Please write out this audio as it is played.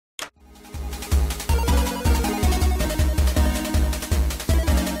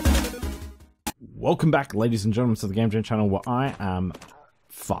Welcome back, ladies and gentlemen, to the Gent channel, where I am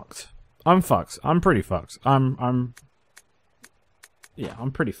fucked. I'm fucked. I'm pretty fucked. Yeah,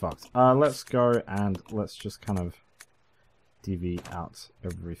 I'm pretty fucked. Let's go and let's just kind of divvy out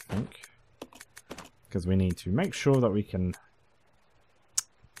everything, because we need to make sure that we can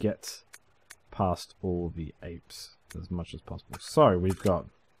get past all the apes as much as possible. So we've got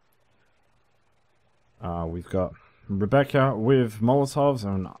Rebecca with Molotovs,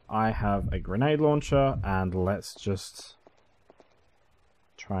 and I have a grenade launcher, and let's just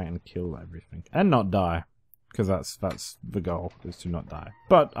try and kill everything and not die, because that's the goal, is to not die.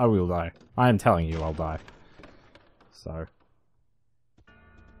 But I will die. I am telling you, I'll die. So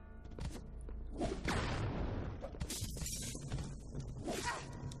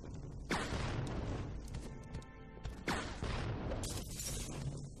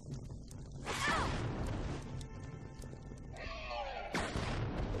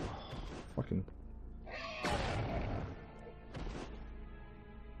fucking.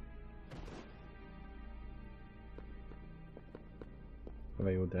 Are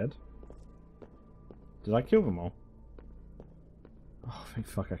they all dead? Did I kill them all? Oh, thank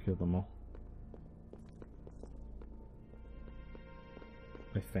fuck I killed them all.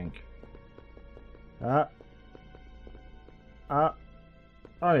 I think. Oh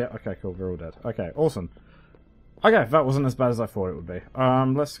yeah, okay, cool, they're all dead. Okay, awesome. Okay, that wasn't as bad as I thought it would be.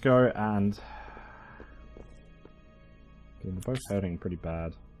 Let's go and... they're both hurting pretty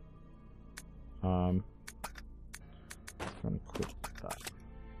bad. Let's go and quit that.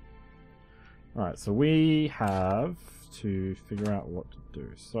 Alright, so we have to figure out what to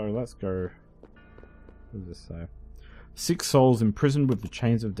do. So let's go... what does this say? 6 souls imprisoned with the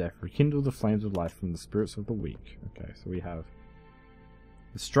chains of death. Rekindle the flames of life from the spirits of the weak. Okay, so we have...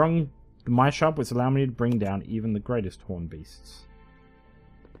 the strong... my sharp wits allow me to bring down even the greatest horn beasts.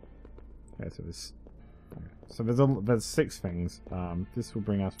 Okay, so this... okay. So there's 6 things. This will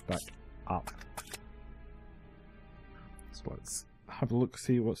bring us back up. So let's have a look,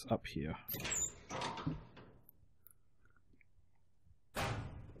 see what's up here.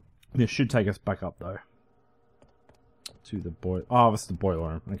 This should take us back up, though. To the boiler... oh, this is the boiler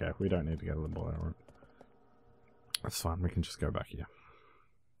room. Okay, we don't need to go to the boiler room. That's fine, we can just go back here.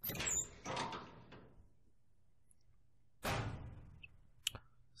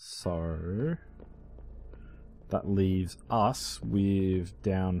 So... that leaves us with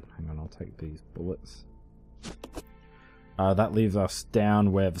down... hang on, I'll take these bullets. That leaves us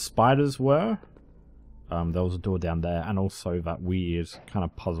down where the spiders were. There was a door down there, and also that weird kind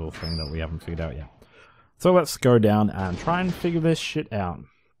of puzzle thing that we haven't figured out yet. So let's go down and try and figure this shit out.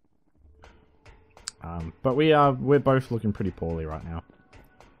 But we're both looking pretty poorly right now.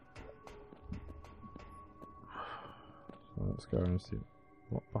 So let's go and see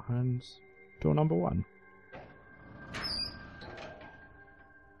what behind door number 1.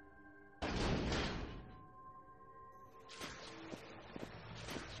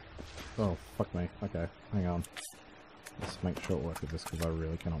 Oh, fuck me. Okay, hang on. Let's make short work of this, because I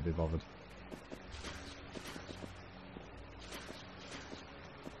really cannot be bothered.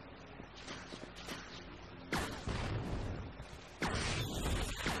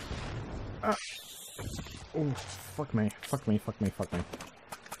 Ah! Oh, fuck me. Fuck me, fuck me, fuck me.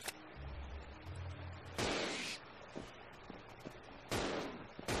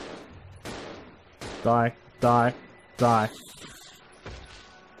 Die, die, die.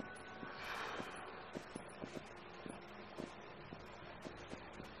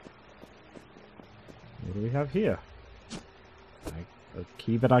 What do we have here? A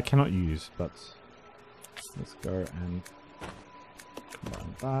key that I cannot use, but let's go and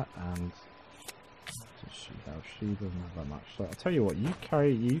combine that, and she doesn't have that much. So I'll tell you what, you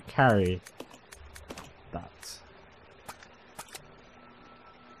carry that,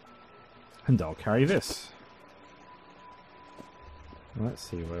 and I'll carry this. Let's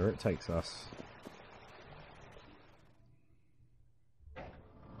see where it takes us.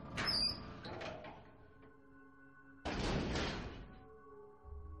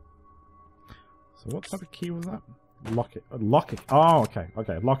 So what type of key was that? Lock it. Oh, okay.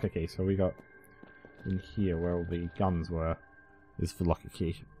 Okay, locker key. So we got in here where all the guns were is the locker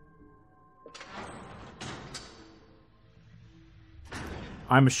key.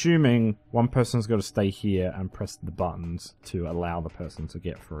 I'm assuming one person's got to stay here and press the buttons to allow the person to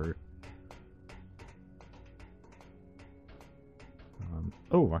get through.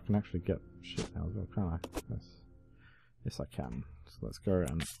 Oh, I can actually get shit now as well, can't I? Yes, I can. So let's go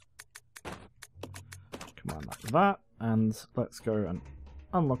and command that, and let's go and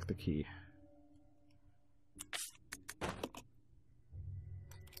unlock the key.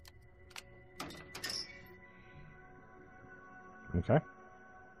 Okay.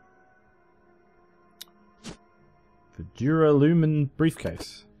 The Duralumin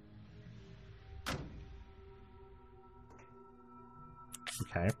briefcase.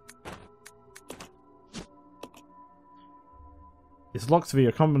 Okay. It's locked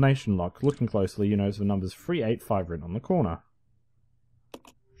via combination lock. Looking closely, you notice the numbers 385 written on the corner.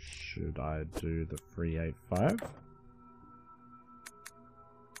 Should I do the 385?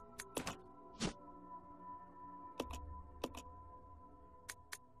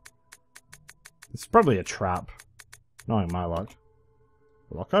 It's probably a trap. Knowing my luck.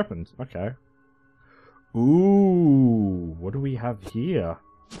 The lock opens. Okay. Ooh, what do we have here?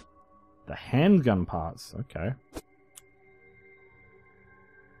 The handgun parts. Okay.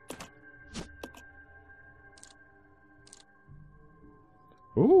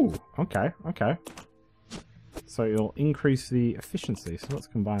 Ooh, okay, okay. So it'll increase the efficiency. So let's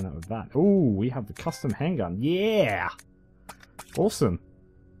combine that with that. Ooh, we have the custom handgun. Yeah! Awesome.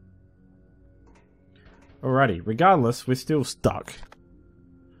 Alrighty, regardless, we're still stuck.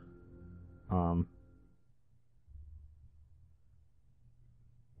 Oh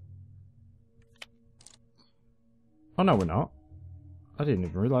no, we're not. I didn't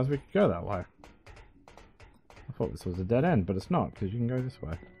even realize we could go that way. I thought this was a dead end, but it's not, because you can go this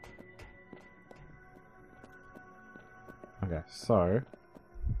way. Okay, so...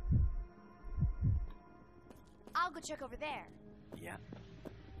 I'll go check over there. Yeah.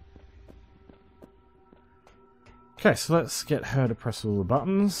 Okay, so let's get her to press all the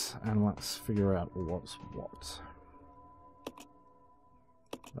buttons, and let's figure out what's what.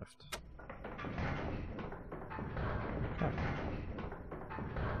 Left. Okay.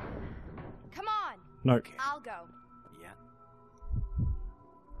 Come on. No. I'll go. Yeah.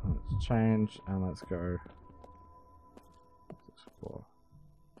 Let's change, and let's go. Let's explore.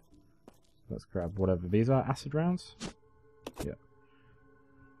 Let's grab whatever these are. Acid rounds? Yeah.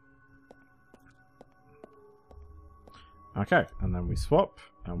 Okay, and then we swap,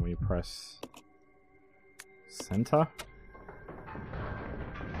 and we press center.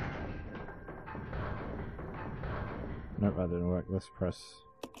 Nope, that didn't work. Let's press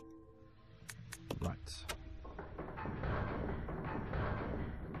right.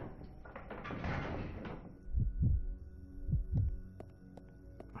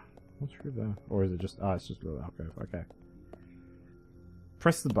 What's through there? Or is it just... Ah, it's just... Okay, okay.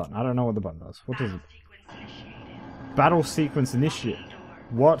 Press the button. I don't know what the button does. What does it... Battle sequence initiate.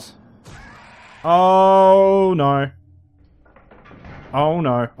 What? Oh no. Oh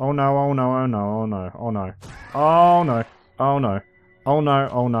no. Oh no. Oh no. Oh no. Oh no. Oh no. Oh no. Oh no. Oh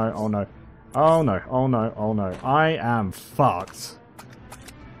no. Oh no. Oh no. Oh no. Oh no. Oh no. I am fucked.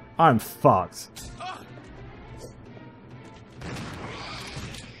 I'm fucked.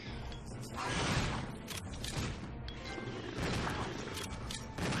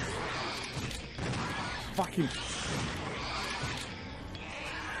 Fucking...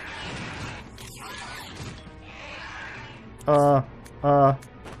 Am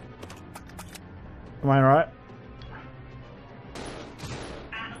I right?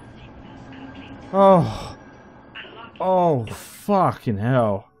 Oh. Oh, fucking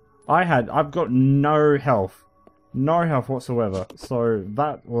hell. I've got no health. No health whatsoever. So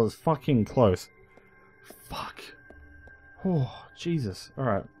that was fucking close. Fuck. Oh, Jesus.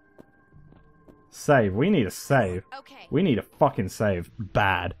 Alright. Save. We need a save. Okay. We need a fucking save.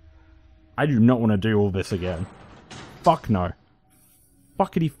 Bad. I do not want to do all this again. Fuck no.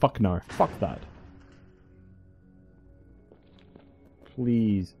 Fuckity fuck no. Fuck that.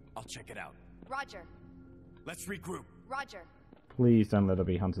 Please. I'll check it out. Roger. Let's regroup. Roger. Please don't let there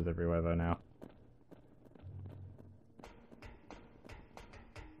be hunters everywhere though now.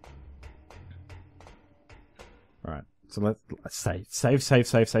 Alright. So let's save. Save.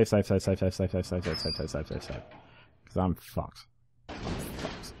 Because I'm fucked.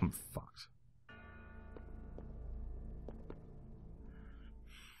 I'm fucked.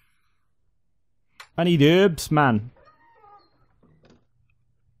 I need herbs, man.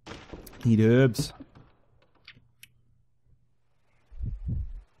 Need herbs.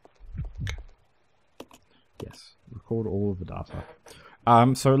 Yes, record all of the data.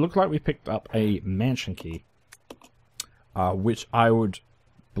 So it looked like we picked up a mansion key, which I would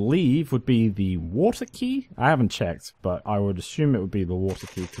believe would be the water key. I haven't checked, but I would assume it would be the water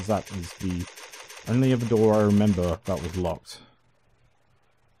key because that is the only other door I remember that was locked.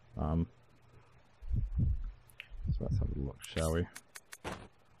 So let's have a look, shall we?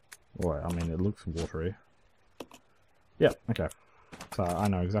 Boy, I mean, it looks watery. Yeah, okay. So I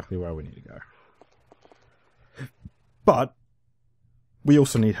know exactly where we need to go. But we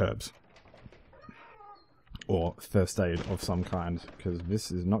also need herbs.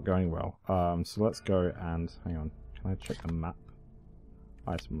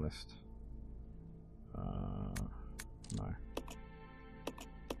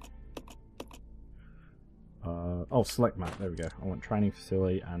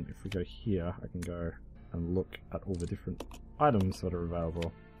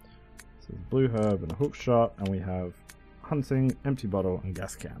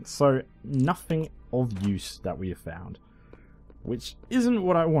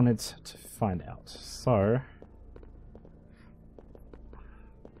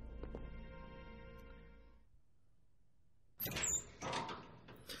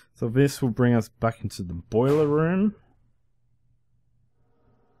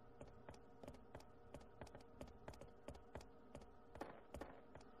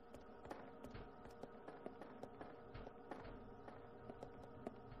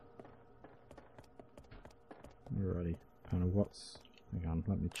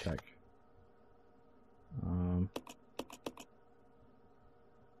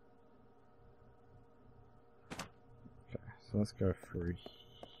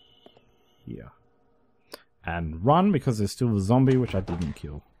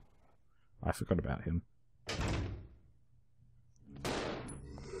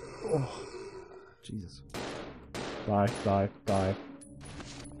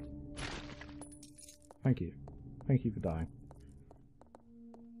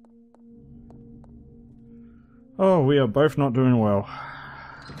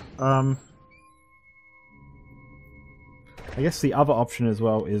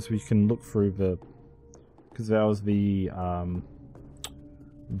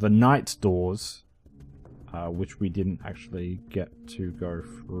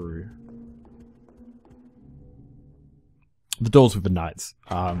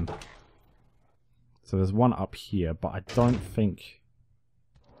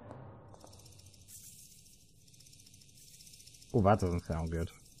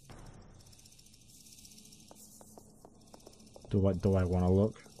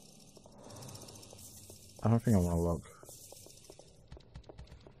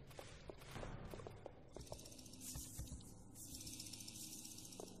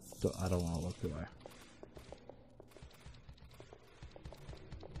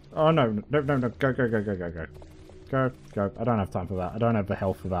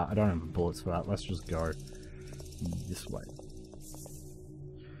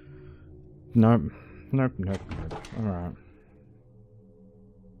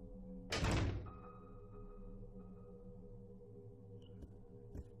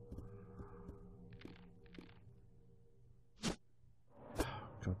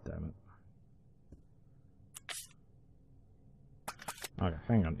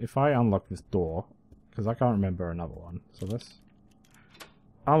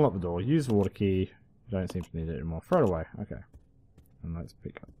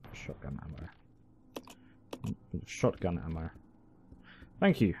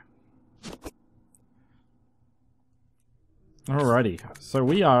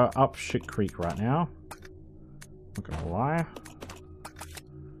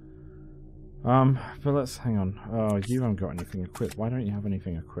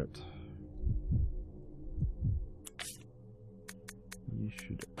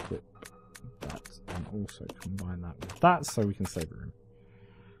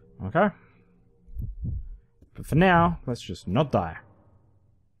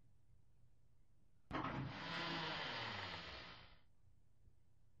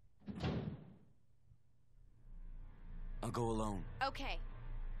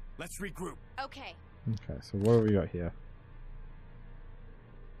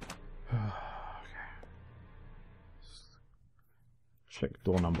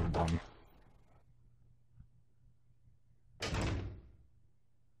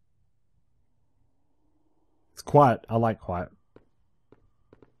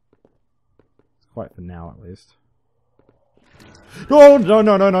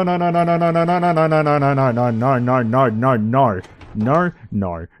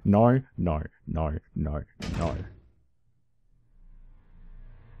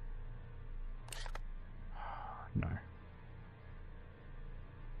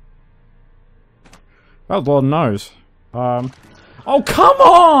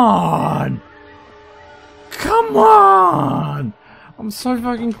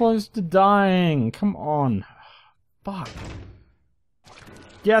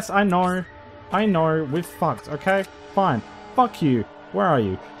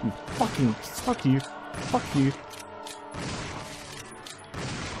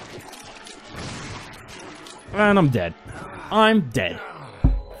 And I'm dead. I'm dead.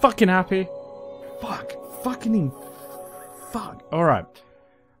 Fucking happy. Fuck. Fucking. Fuck. Alright.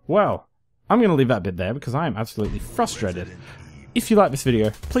 Well, I'm going to leave that bit there because I am absolutely frustrated. If you like this video,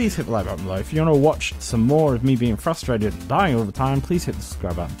 please hit the like button below. If you want to watch some more of me being frustrated and dying all the time, please hit the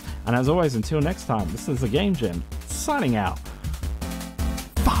subscribe button. And as always, until next time, this is the Gent, signing out.